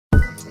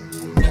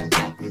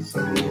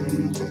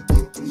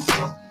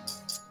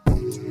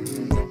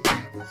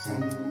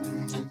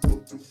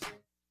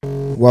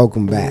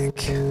Welcome back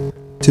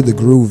to the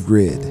Groove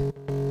Grid.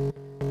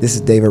 This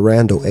is David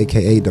Randall,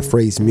 aka The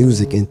Phrase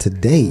Music, and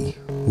today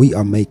we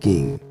are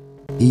making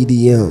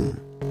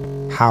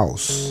EDM,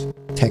 house,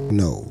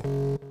 techno,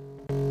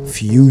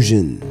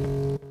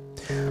 fusion.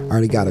 I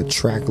already got a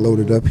track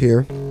loaded up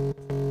here.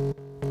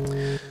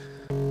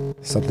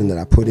 Something that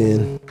I put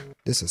in.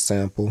 This is a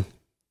sample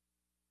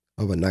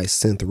of a nice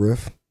synth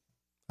riff.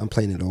 I'm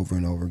playing it over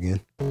and over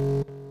again.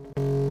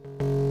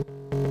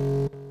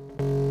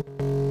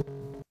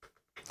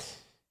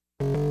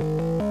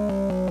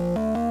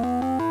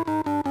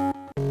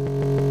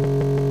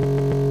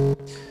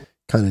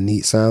 Kind of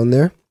neat sound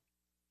there.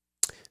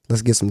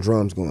 Let's get some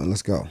drums going.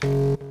 Let's go.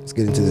 Let's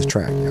get into this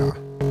track, y'all.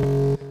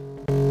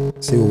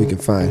 See what we can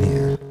find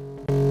here.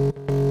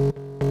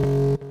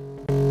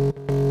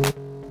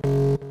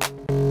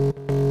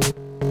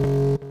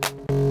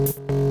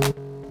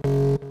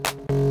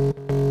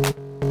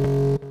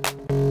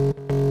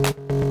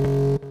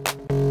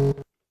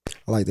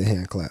 I like the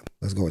hand clap.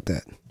 Let's go with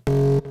that.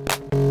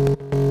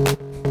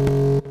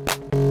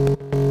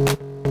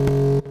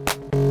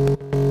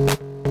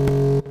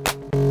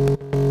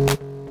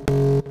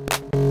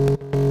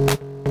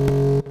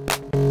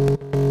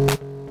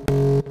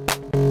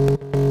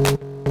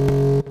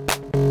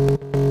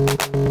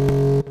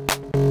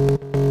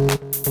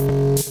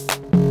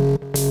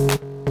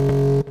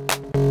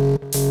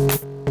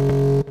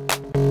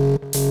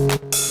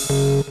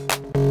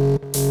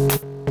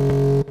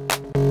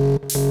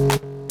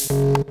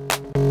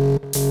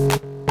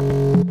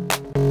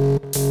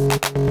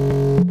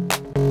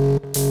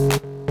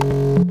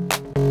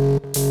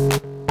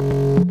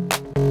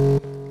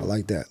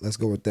 That. Let's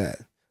go with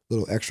that.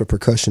 Little extra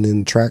percussion in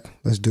the track.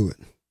 Let's do it.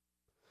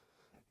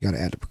 You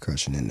gotta add the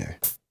percussion in there.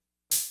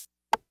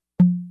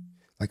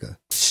 Like a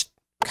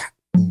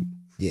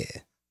yeah.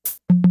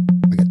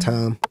 Like a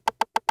tom,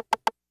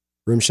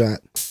 rim shot,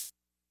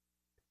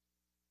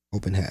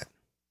 open hat.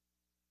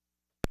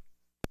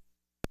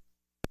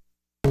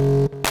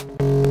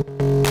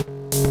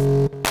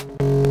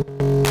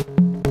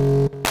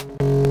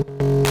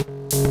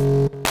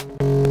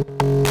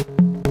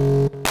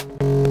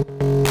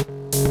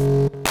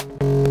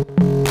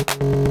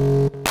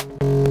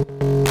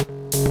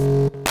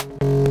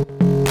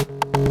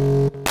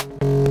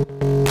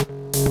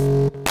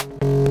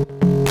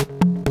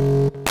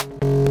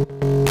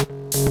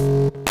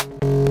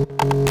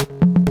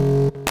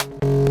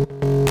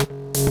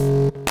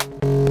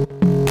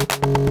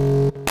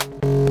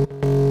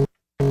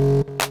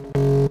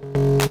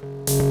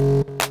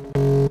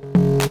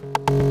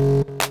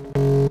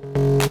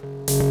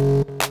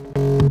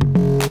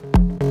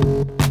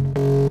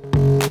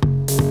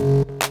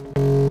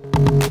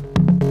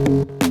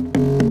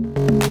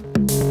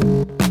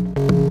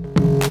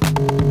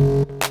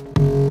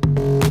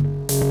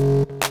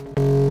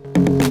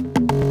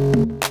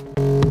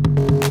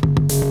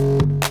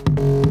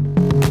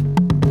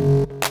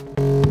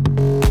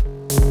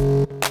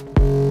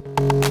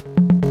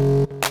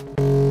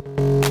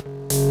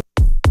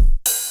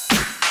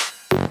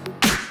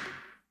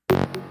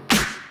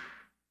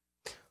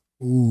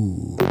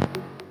 Ooh.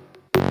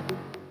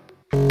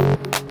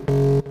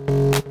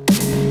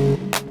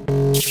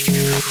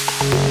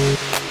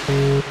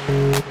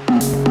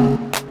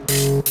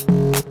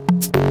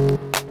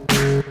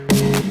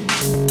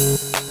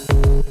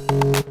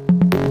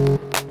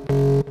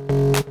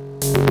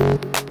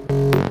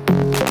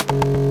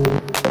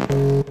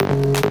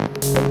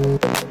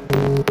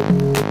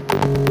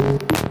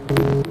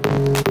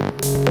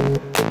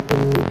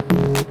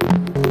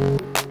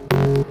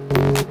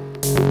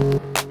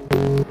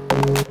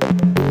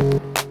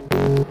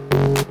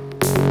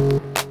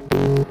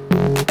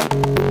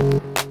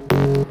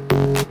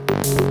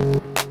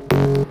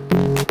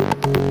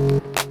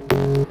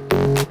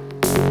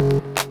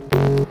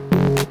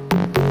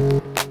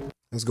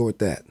 Let's go with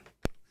that.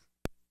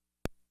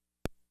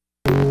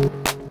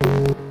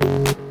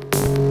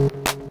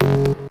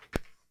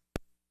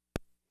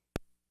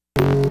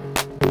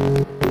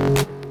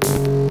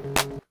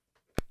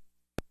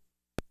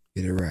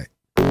 Get it right.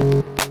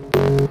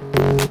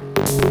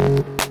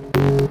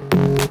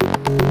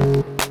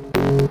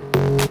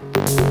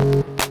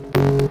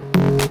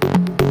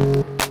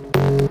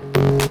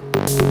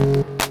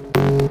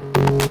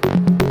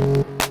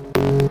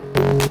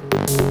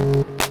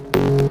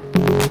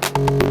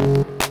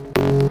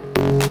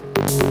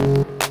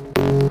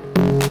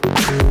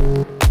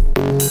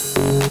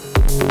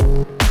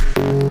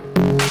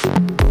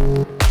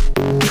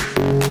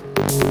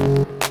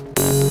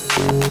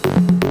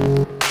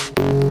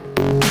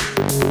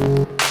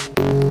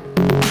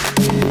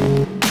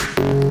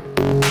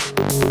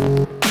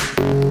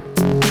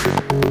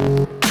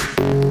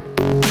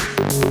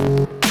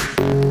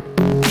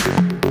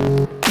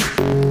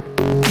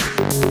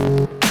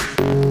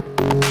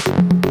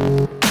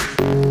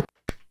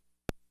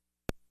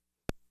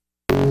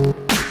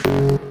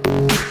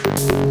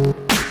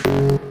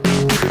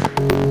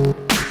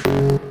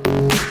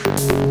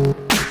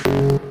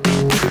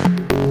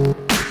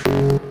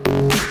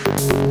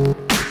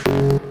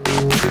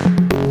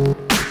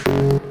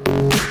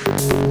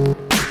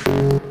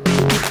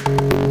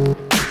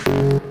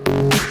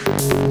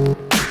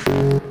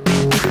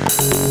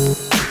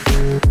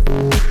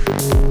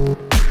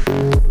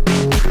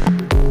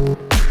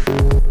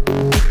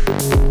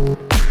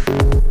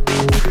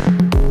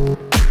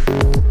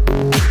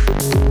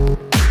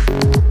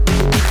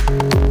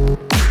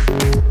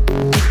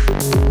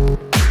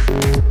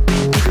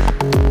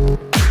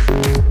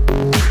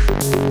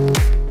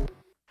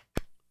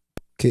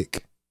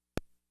 kick.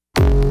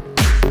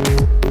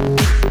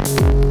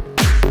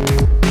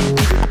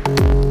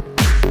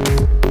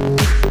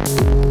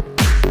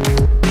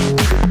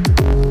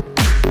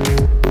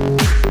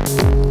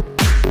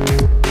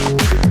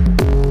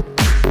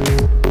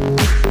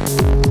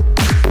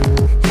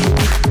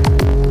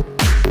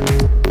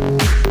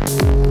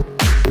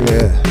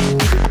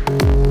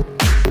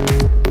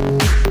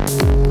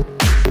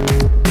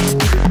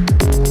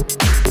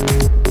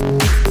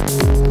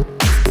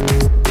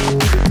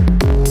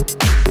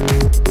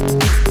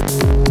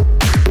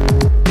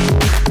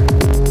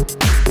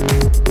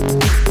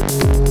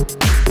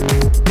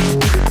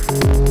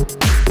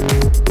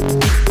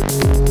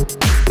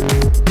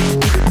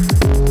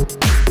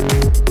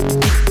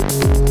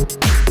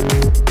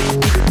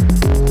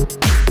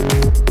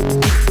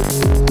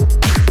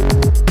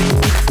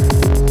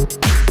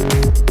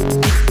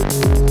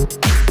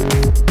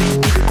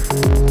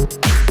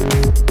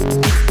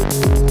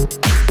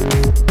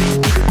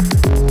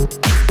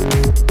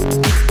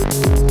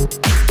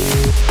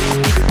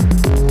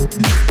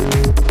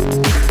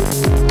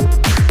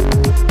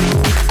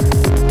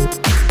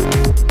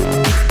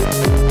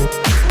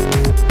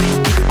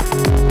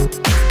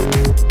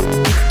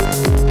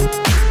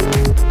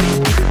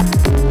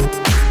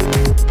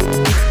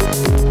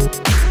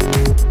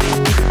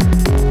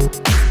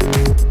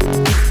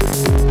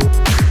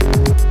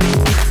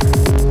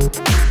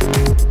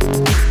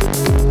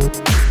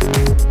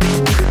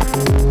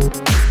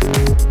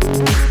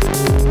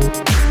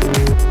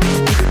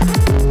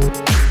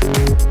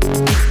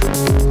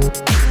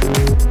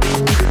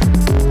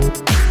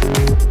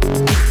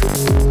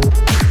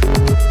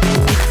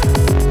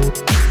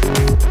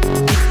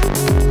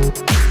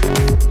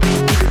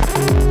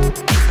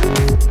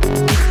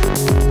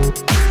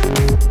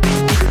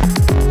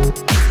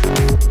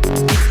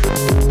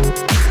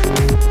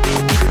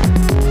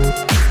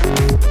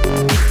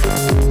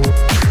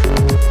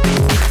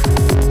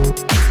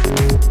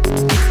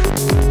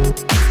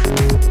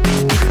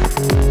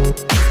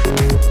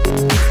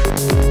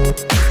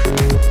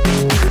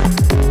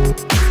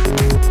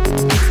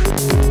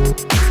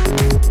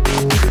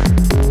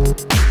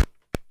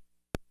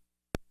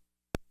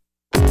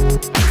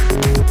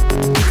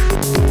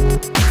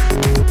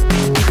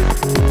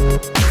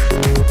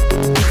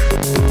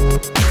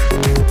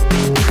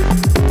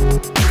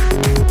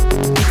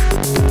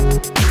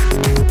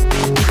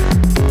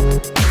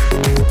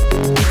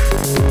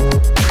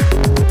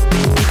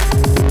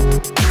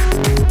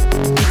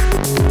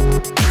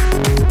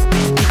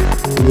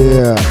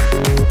 Yeah.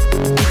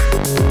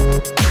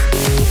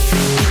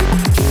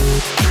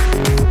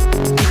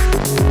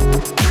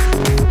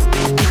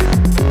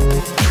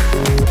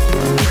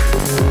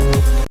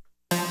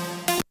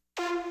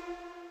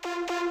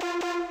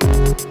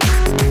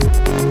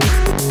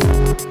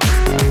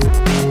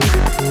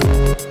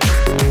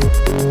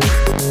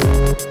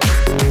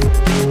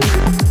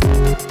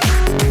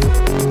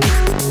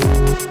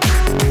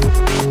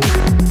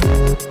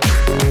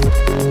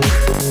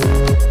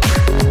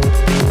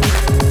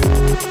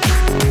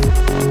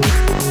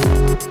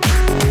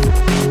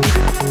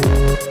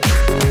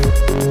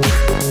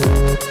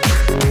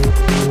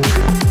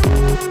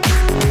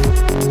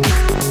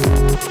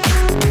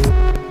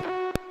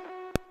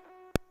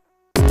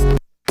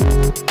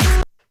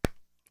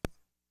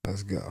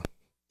 Let's go.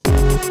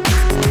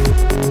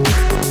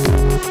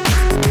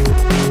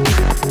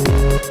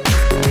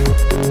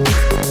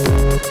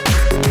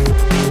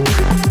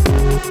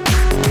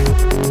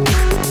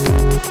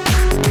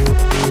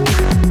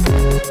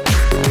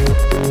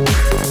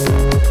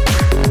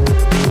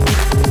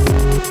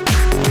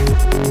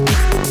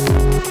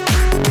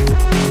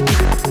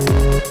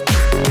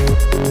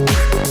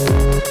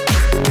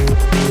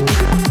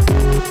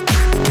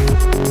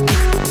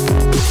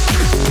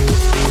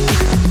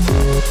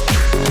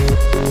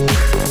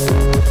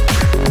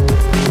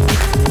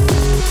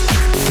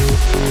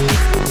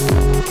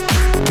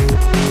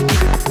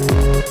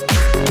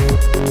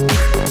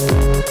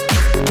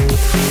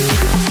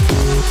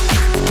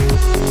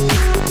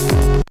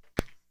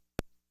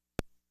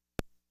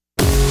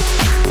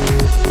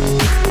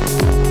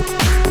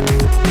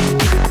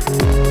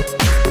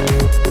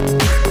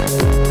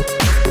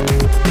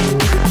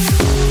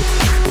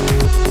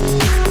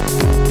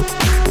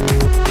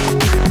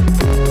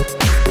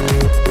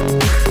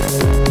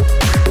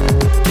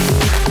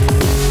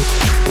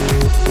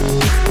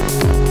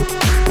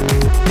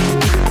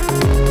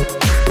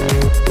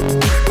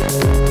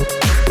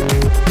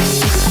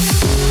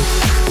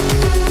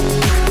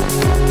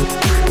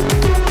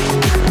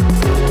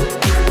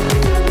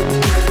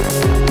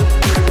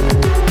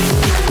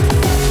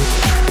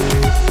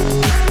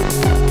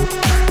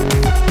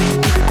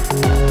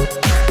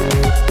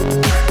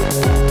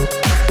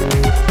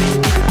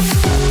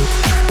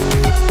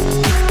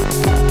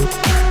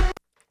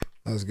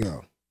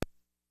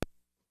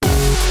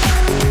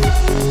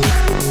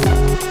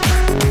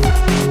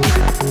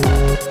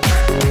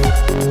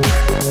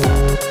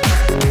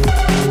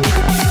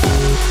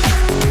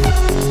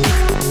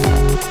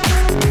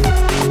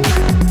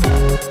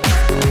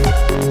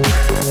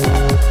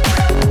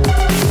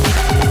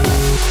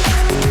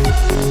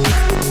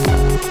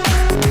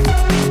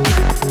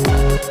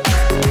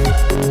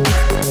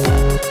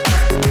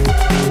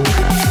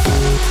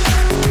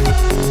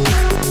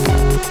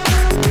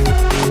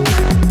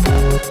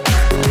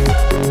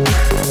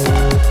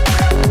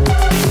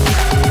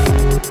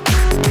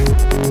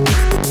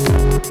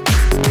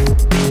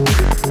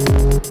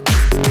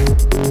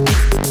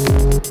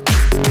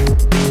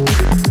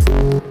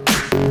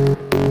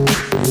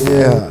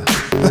 Yeah.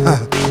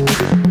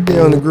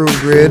 Here on the Groove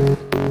Grid.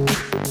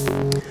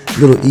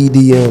 Little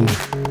EDM,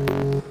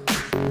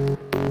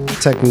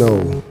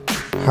 techno,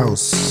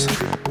 house,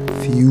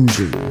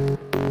 fusion.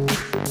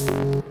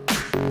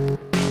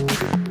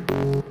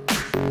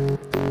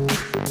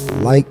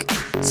 Like,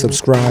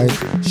 subscribe,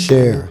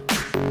 share.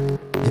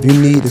 If you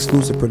need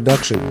exclusive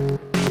production,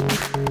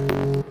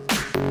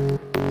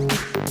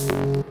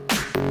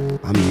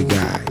 I'm your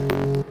guy.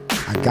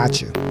 I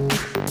got you.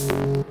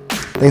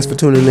 Thanks for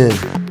tuning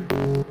in.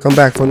 Come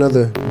back for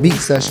another beat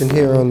session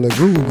here on the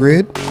Groove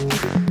Grid.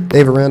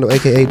 David Randall,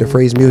 aka The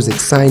Phrase Music,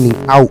 signing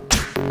out.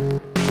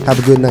 Have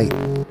a good night.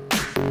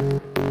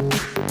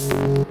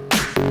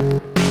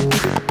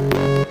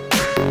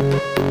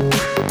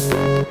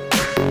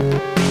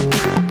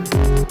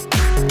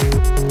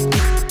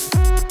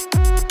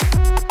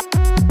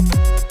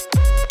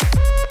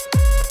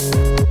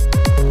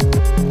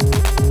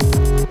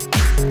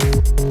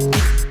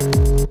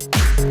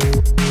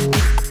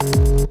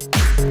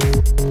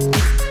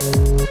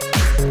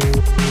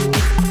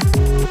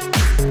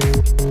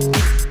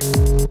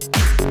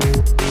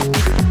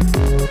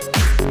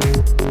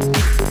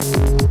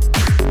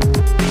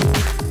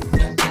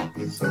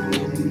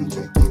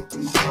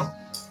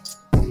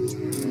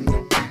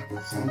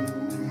 Thank you.